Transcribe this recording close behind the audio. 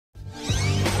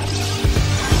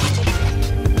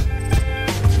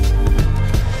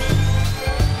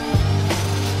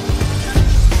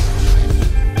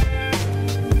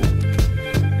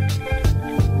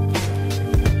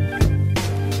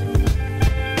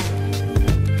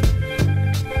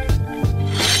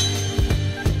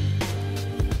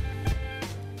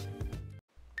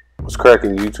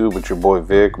cracking YouTube? It's your boy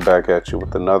Vic, back at you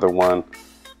with another one.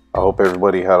 I hope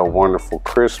everybody had a wonderful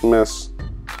Christmas.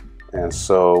 And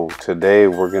so today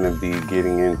we're going to be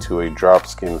getting into a drop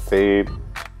skin fade,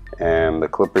 and the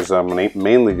clippers I'm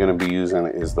mainly going to be using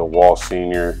is the Wall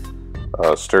Senior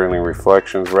Sterling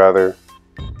Reflections rather.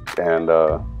 And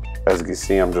as you can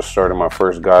see, I'm just starting my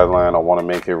first guideline. I want to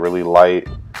make it really light.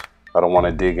 I don't want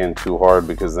to dig in too hard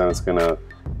because then it's going to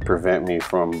prevent me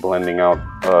from blending out,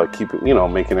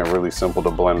 making it really simple to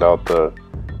blend out the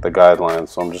guidelines.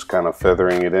 So I'm just kind of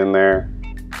feathering it in there,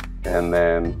 and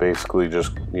then basically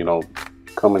just,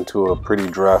 coming to a pretty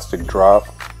drastic drop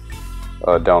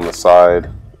down the side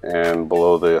and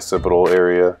below the occipital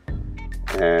area.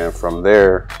 And from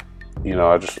there,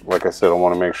 I just, like I said, I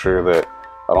want to make sure that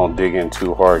I don't dig in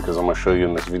too hard, because I'm going to show you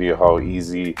in this video how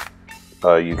easy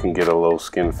you can get a low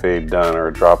skin fade done, or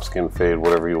a drop skin fade,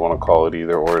 whatever you want to call it.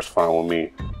 Either or is fine with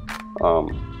me.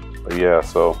 But yeah,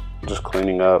 so just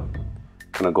cleaning up.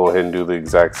 Gonna go ahead and do the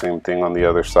exact same thing on the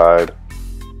other side.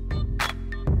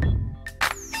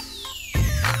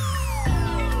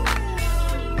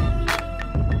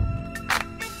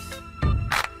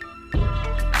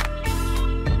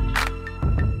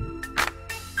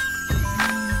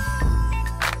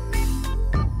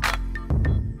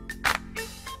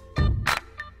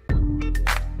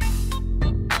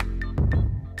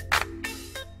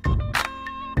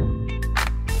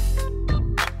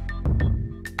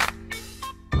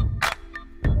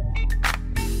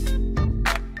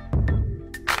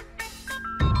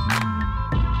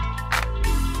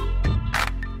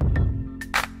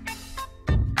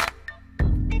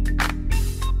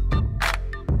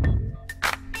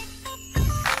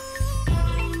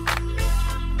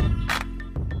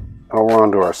 Now we're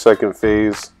on to our second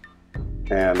phase,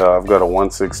 and I've got a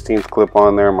 1/16 clip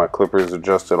on there. My clipper is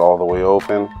adjusted all the way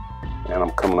open, and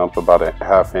I'm coming up about a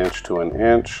 ½ inch to an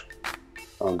inch.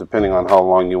 Depending on how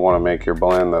long you want to make your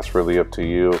blend, that's really up to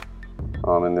you.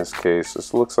 In this case,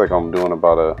 this looks like I'm doing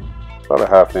about a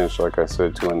 ½ inch, like I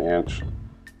said, to an inch.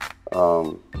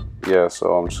 Yeah,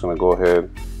 so I'm just going to go ahead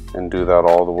and do that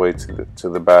all the way to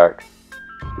the back.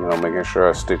 Making sure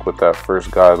I stick with that first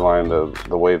guideline,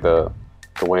 the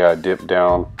way I dip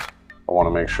down. I want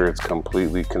to make sure it's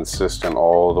completely consistent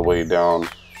all the way down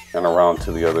and around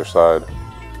to the other side.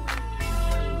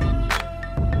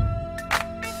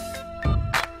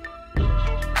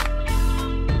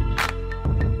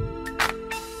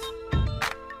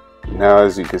 Now,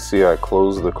 as you can see, I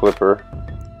closed the clipper.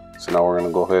 So now we're going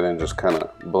to go ahead and just kind of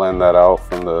blend that out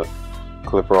from the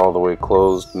clipper all the way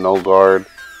closed, no guard,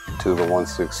 to the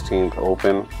 1/16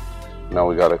 open. Now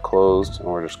we got it closed, and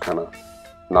we're just kind of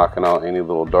knocking out any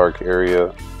little dark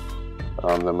area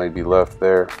that may be left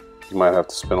there. You might have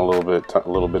to spend a little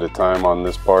bit of time on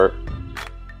this part,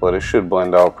 but it should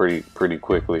blend out pretty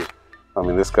quickly. I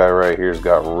mean, this guy right here's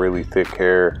got really thick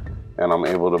hair, and I'm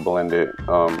able to blend it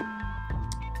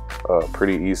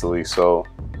pretty easily, so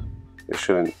it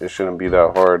shouldn't be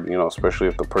that hard, especially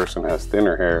if the person has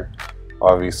thinner hair.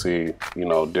 Obviously,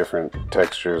 different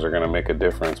textures are going to make a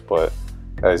difference, but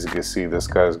as you can see, this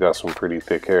guy's got some pretty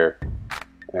thick hair.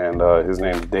 And his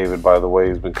name's David, by the way.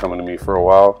 He's been coming to me for a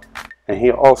while, and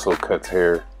he also cuts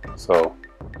hair. So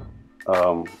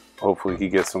hopefully he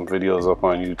gets some videos up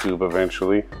on YouTube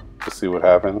eventually to see what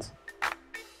happens.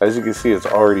 As you can see, it's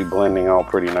already blending out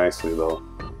pretty nicely though.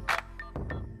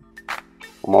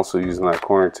 I'm also using that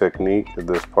corner technique at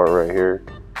this part right here,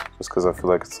 just because I feel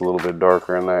like it's a little bit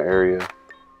darker in that area.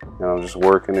 And I'm just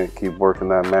working it, keep working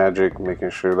that magic,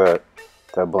 making sure that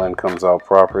that blend comes out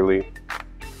properly.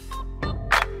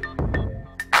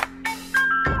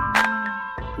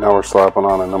 Now we're slapping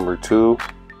on a number 2,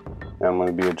 and I'm going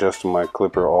to be adjusting my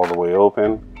clipper all the way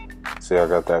open. See, I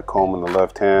got that comb in the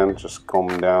left hand, just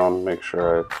combing down, make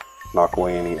sure I knock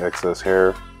away any excess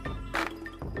hair.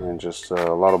 And just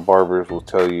a lot of barbers will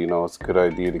tell you, it's a good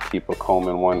idea to keep a comb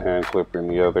in one hand, clipper in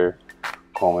the other,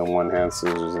 comb in one hand,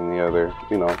 scissors in the other.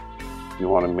 You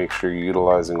want to make sure you're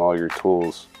utilizing all your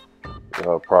tools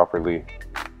properly.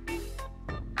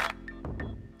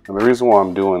 And the reason why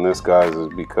I'm doing this, guys, is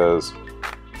because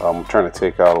I'm trying to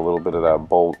take out a little bit of that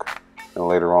bulk, and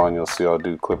later on you'll see I'll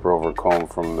do clipper over comb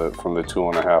from the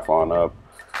 2.5 on up.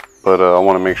 But I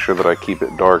want to make sure that I keep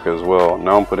it dark as well.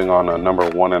 Now I'm putting on a number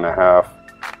 1.5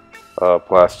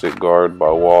 plastic guard by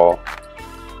Wall,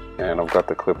 and I've got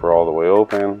the clipper all the way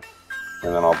open,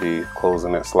 and then I'll be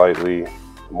closing it slightly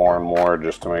more and more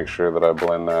just to make sure that I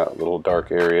blend that little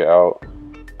dark area out.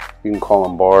 You can call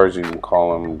them bars, you can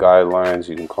call them guidelines,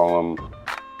 you can call them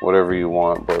whatever you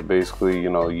want, but basically, you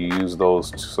use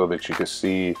those so that you can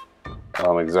see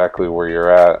exactly where you're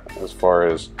at as far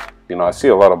as, You know, I see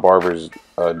a lot of barbers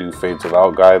do fades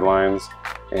without guidelines,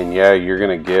 and yeah, you're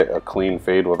gonna get a clean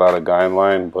fade without a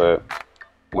guideline, but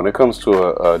when it comes to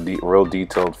a real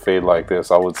detailed fade like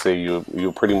this, I would say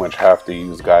you pretty much have to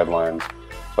use guidelines.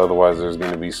 Otherwise, there's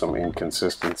going to be some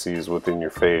inconsistencies within your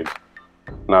fade.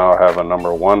 Now I have a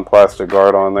number 1 plastic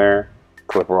guard on there,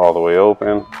 clipper all the way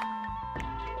open,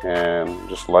 and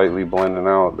just lightly blending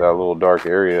out that little dark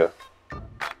area,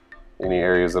 any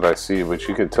areas that I see, but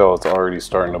you can tell it's already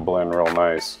starting to blend real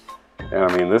nice. And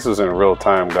I mean, this is in real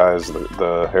time, guys.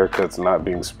 The haircut's not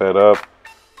being sped up.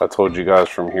 I told you guys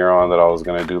from here on that I was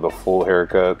going to do the full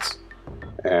haircuts,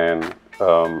 and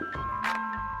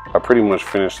I pretty much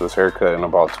finished this haircut in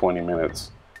about 20 minutes.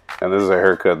 And this is a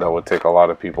haircut that would take a lot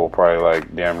of people probably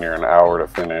like damn near an hour to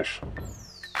finish.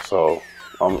 So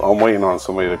I'm waiting on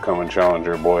somebody to come and challenge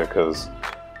your boy, because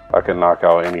I can knock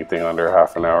out anything under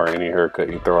half an hour, any haircut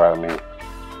you throw at me.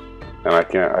 And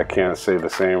I can't say the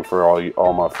same for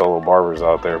all my fellow barbers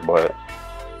out there, but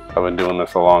I've been doing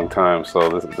this a long time, so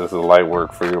this is light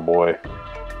work for your boy.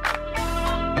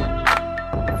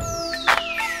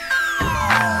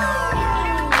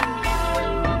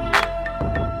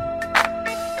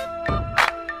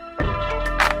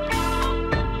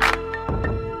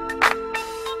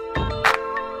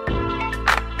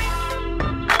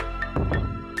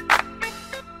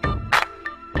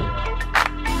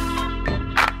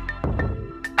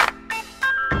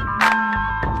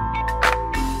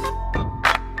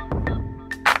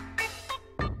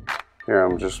 Here,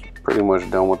 I'm just pretty much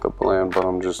done with the blend, but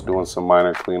I'm just doing some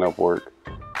minor cleanup work.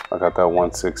 I got that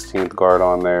 1/16 guard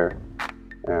on there,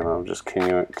 and I'm just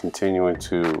continuing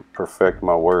to perfect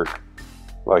my work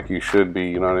like you should be,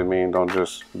 you know what I mean? Don't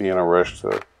just be in a rush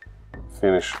to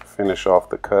finish off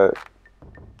the cut.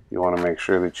 You want to make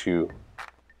sure that you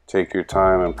take your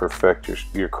time and perfect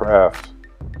your craft.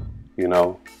 You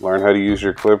know, learn how to use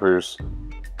your clippers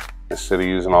instead of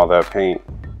using all that paint.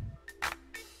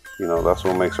 You know, that's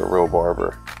what makes a real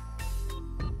barber.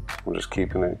 I'm just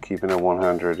keeping it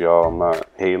 100, y'all. I'm not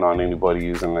hating on anybody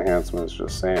using enhancements,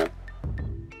 just saying,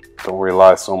 don't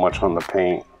rely so much on the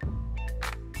paint.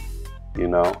 You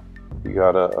know, you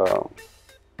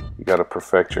gotta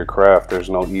perfect your craft. There's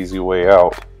no easy way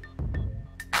out.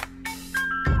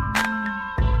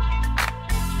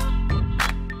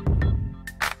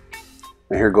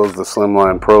 And here goes the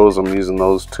Slimline Pros. I'm using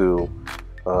those to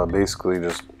basically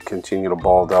just continue to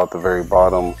bald out the very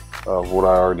bottom of what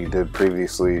I already did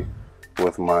previously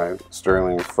with my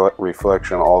sterling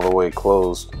reflection all the way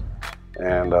closed,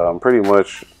 and pretty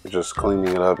much just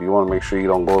cleaning it up. You want to make sure you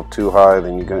don't go up too high,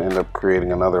 then you're going to end up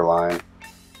creating another line,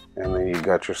 and then you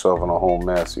got yourself in a whole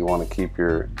mess. You want to keep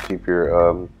your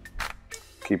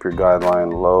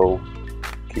guideline low,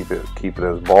 keep it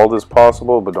as bald as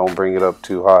possible, but don't bring it up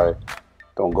too high.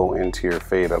 Don't go into your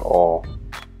fade at all,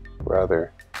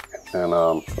 rather. And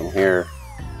from here,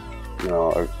 you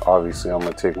know, obviously I'm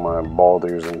going to take my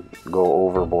balders and go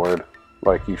overboard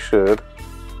like you should.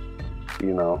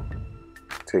 You know,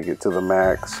 take it to the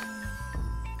max.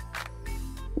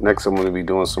 Next I'm going to be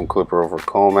doing some clipper over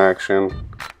comb action.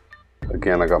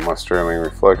 Again, I got my sterling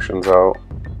reflections out.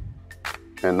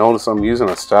 And notice I'm using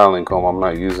a styling comb. I'm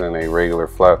not using a regular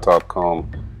flat top comb.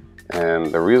 And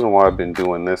the reason why I've been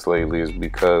doing this lately is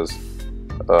because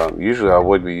usually I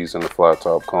would be using the flat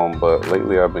top comb, but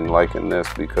lately I've been liking this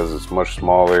because it's much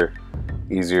smaller,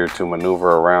 easier to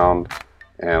maneuver around,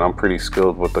 and I'm pretty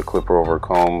skilled with the clipper over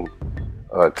comb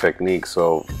technique.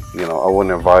 So, you know, I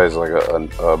wouldn't advise like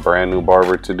a brand new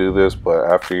barber to do this, but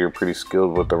after you're pretty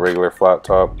skilled with the regular flat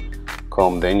top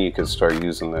comb, then you can start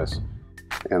using this.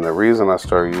 And the reason I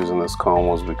started using this comb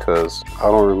was because I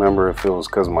don't remember if it was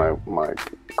because my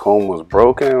comb was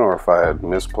broken or if I had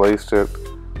misplaced it,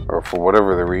 or for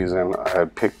whatever the reason, I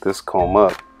had picked this comb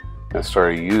up and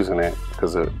started using it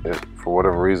because it for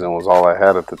whatever reason was all I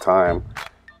had at the time,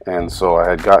 and so I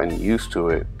had gotten used to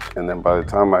it. And then by the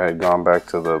time I had gone back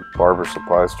to the barber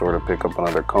supply store to pick up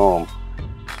another comb,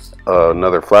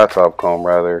 another flat top comb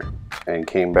rather, and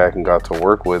came back and got to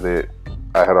work with it,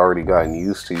 I had already gotten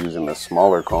used to using the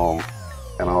smaller comb,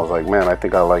 and I was like, man, I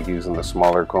think I like using the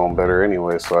smaller comb better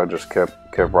anyway, so I just kept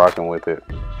rocking with it.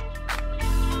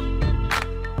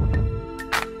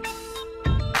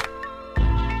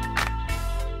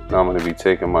 Now I'm going to be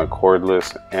taking my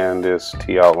cordless and this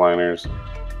T-outliners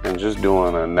and just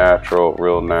doing a natural,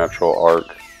 real natural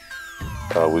arc.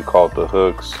 We call it the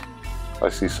hooks. I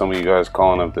see some of you guys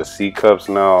calling them the C cups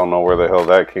now. I don't know where the hell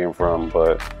that came from,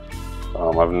 but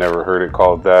I've never heard it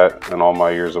called that in all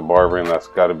my years of barbering. That's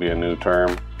got to be a new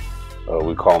term.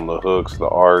 We call them the hooks, the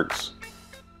arcs.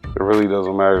 It really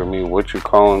doesn't matter to me what you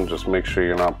call them, just make sure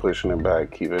you're not pushing it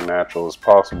back. Keep it natural as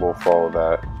possible. Follow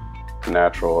that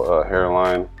natural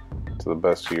hairline to the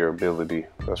best of your ability.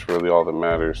 That's really all that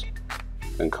matters.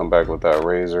 Then come back with that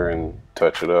razor and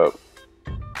touch it up.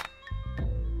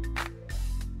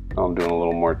 I'm doing a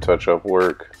little more touch-up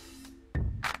work.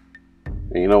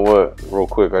 And you know what? Real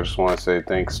quick, I just want to say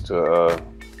thanks to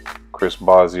Chris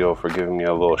Bozio for giving me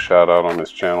a little shout out on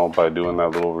his channel by doing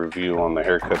that little review on the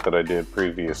haircut that I did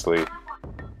previously.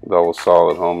 That was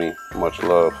solid, homie. Much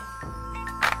love.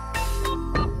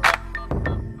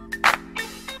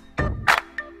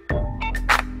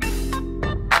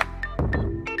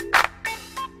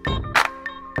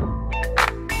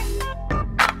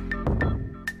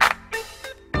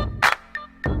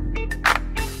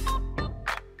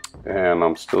 And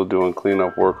I'm still doing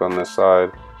cleanup work on this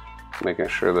side, making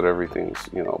sure that everything's,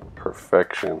 you know,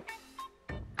 perfection.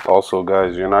 Also,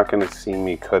 guys, you're not going to see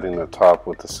me cutting the top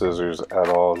with the scissors at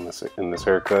all in this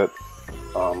haircut,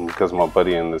 because my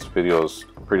buddy in this video is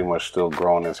pretty much still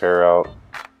growing his hair out.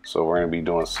 So we're going to be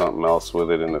doing something else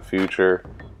with it in the future.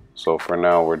 So for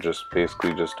now, we're just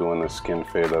basically just doing the skin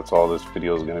fade. That's all this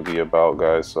video is going to be about,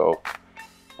 guys. So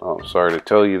sorry to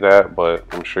tell you that, but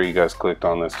I'm sure you guys clicked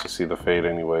on this to see the fade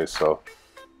anyway, so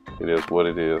it is what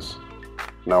it is.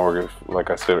 Now we're gonna, like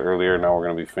I said earlier, now we're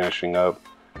gonna be finishing up.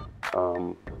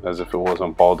 As if it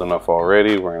wasn't bald enough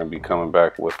already, we're gonna be coming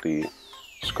back with the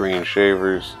screen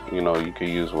shavers. You know, you can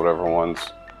use whatever ones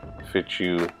fit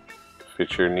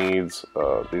your needs.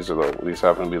 These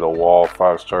happen to be the Wall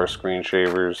 5-star screen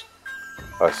shavers.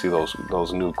 I see those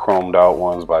new chromed out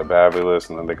ones by Babulous,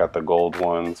 and then they got the gold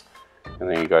ones. And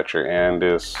then you got your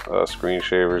Andis screen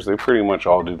shavers. They pretty much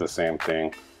all do the same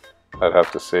thing. I'd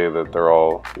have to say that they're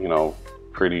all, you know,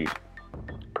 pretty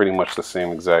much the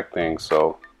same exact thing.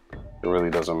 So it really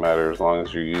doesn't matter as long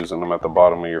as you're using them at the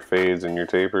bottom of your fades and your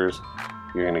tapers.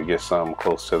 You're gonna get something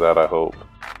close to that, I hope.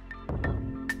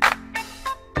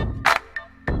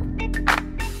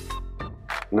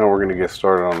 Now we're gonna get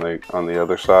started on the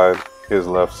other side, his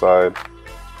left side.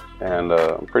 And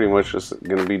I'm pretty much just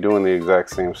gonna be doing the exact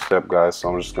same step, guys. So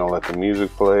I'm just gonna let the music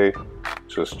play,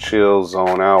 just chill,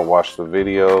 zone out, watch the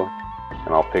video, and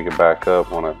I'll pick it back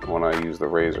up when I use the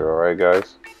razor. All right,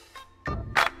 guys.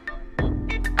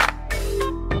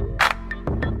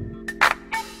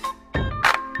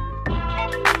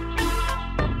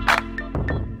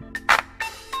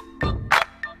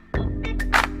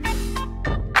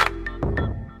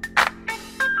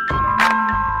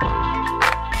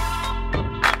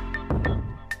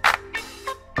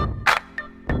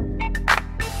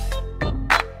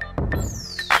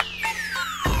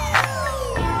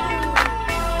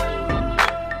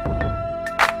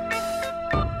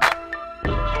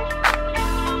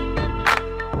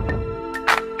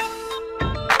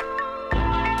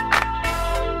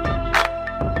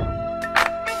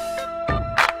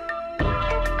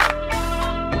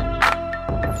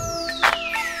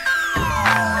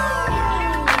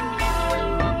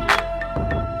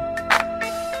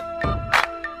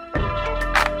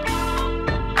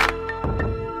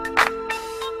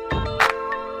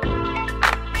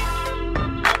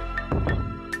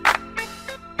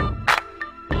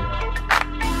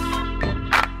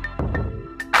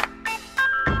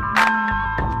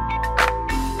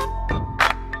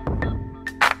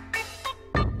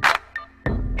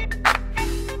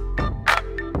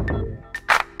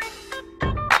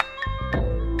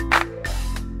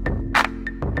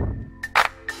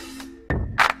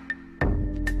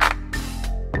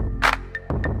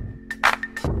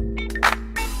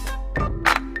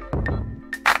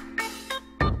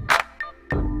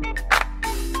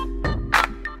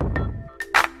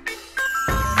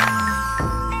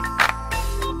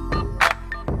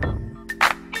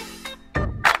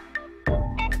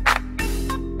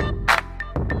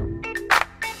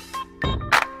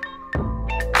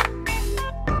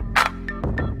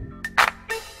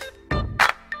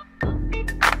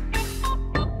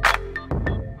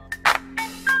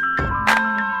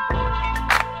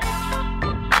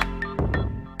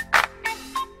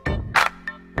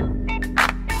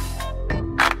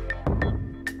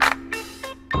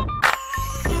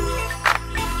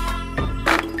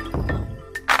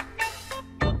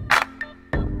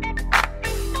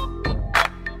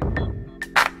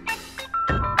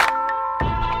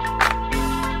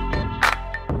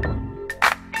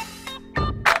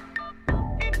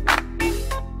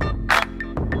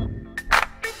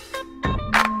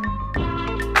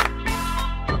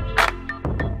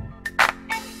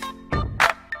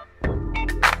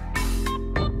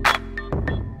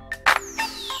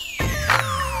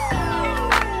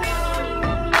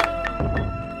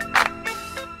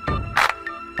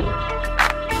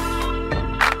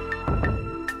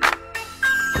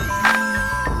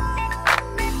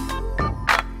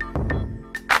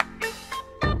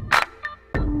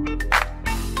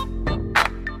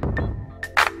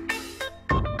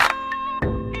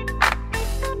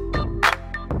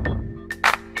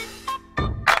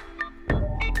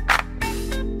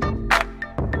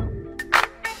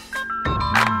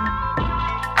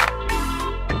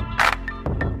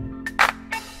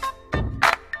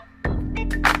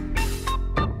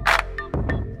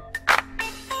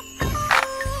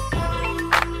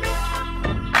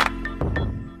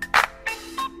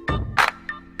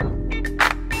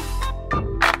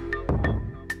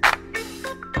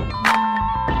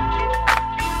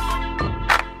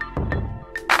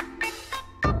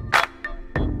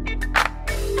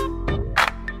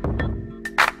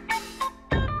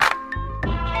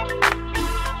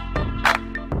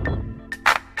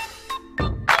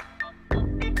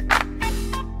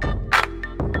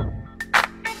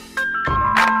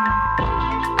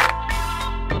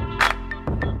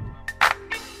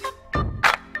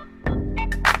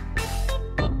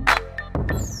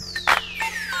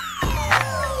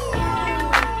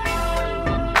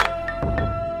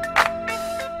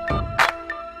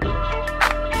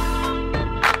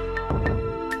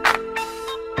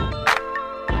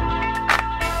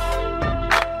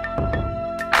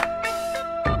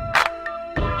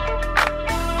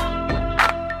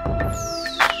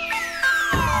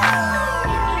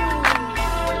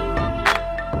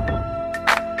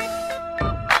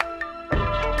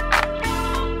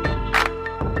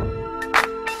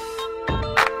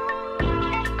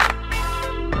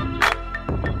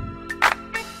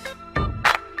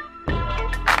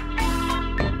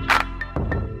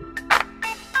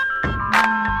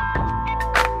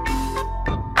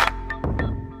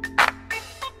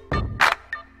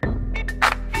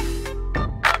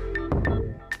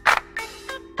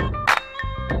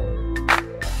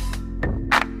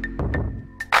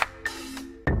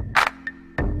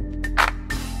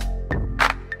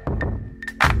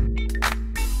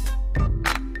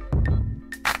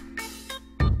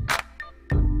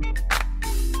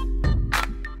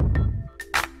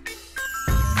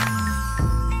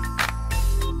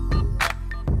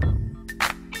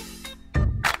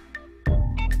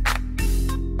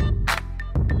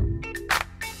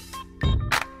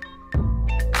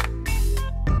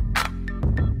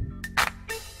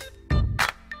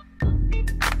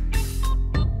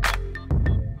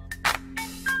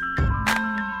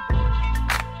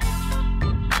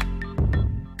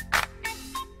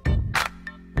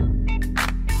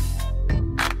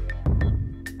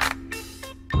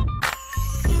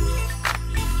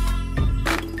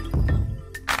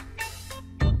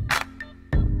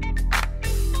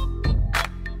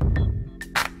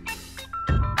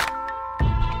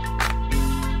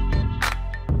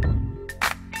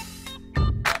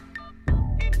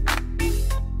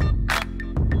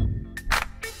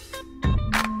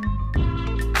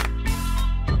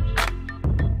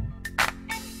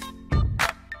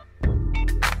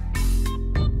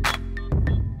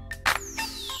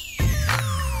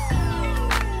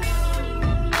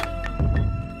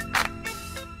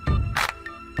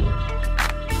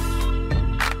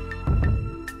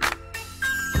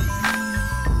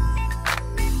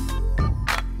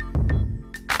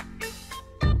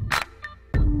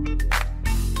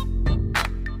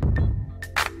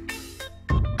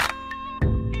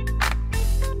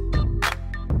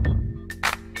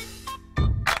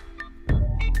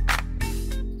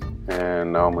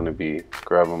 going to be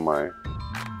grabbing my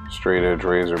straight edge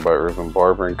razor by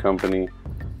Barber and Company,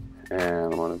 and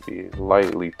I'm going to be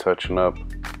lightly touching up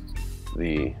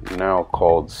the now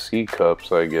called C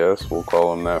cups, I guess we'll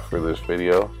call them that for this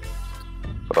video,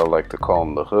 but I like to call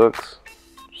them the hooks.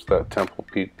 Just that temple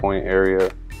peak point area,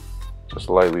 just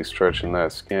lightly stretching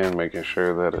that skin, making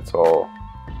sure that it's all,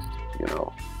 you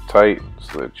know, tight,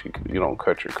 so that you don't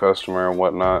cut your customer and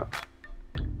whatnot.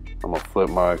 I'm gonna flip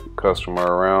my customer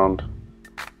around,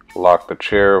 lock the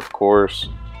chair, of course.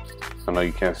 I know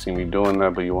you can't see me doing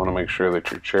that, but you want to make sure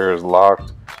that your chair is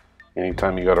locked.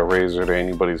 Anytime you got a razor to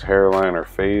anybody's hairline or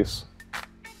face,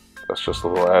 that's just a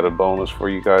little added bonus for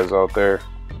you guys out there.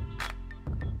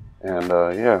 And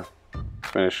yeah,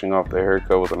 finishing off the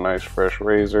haircut with a nice fresh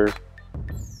razor,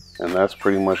 and that's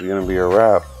pretty much gonna be a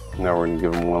wrap. Now we're gonna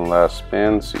give them one last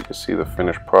spin so you can see the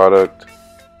finished product.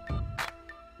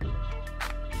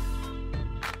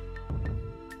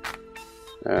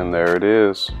 And there it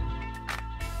is.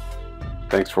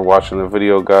 Thanks for watching the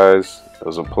video, guys. It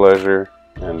was a pleasure.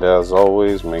 And as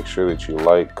always, make sure that you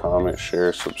like, comment,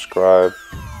 share, subscribe.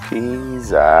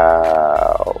 Peace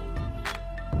out.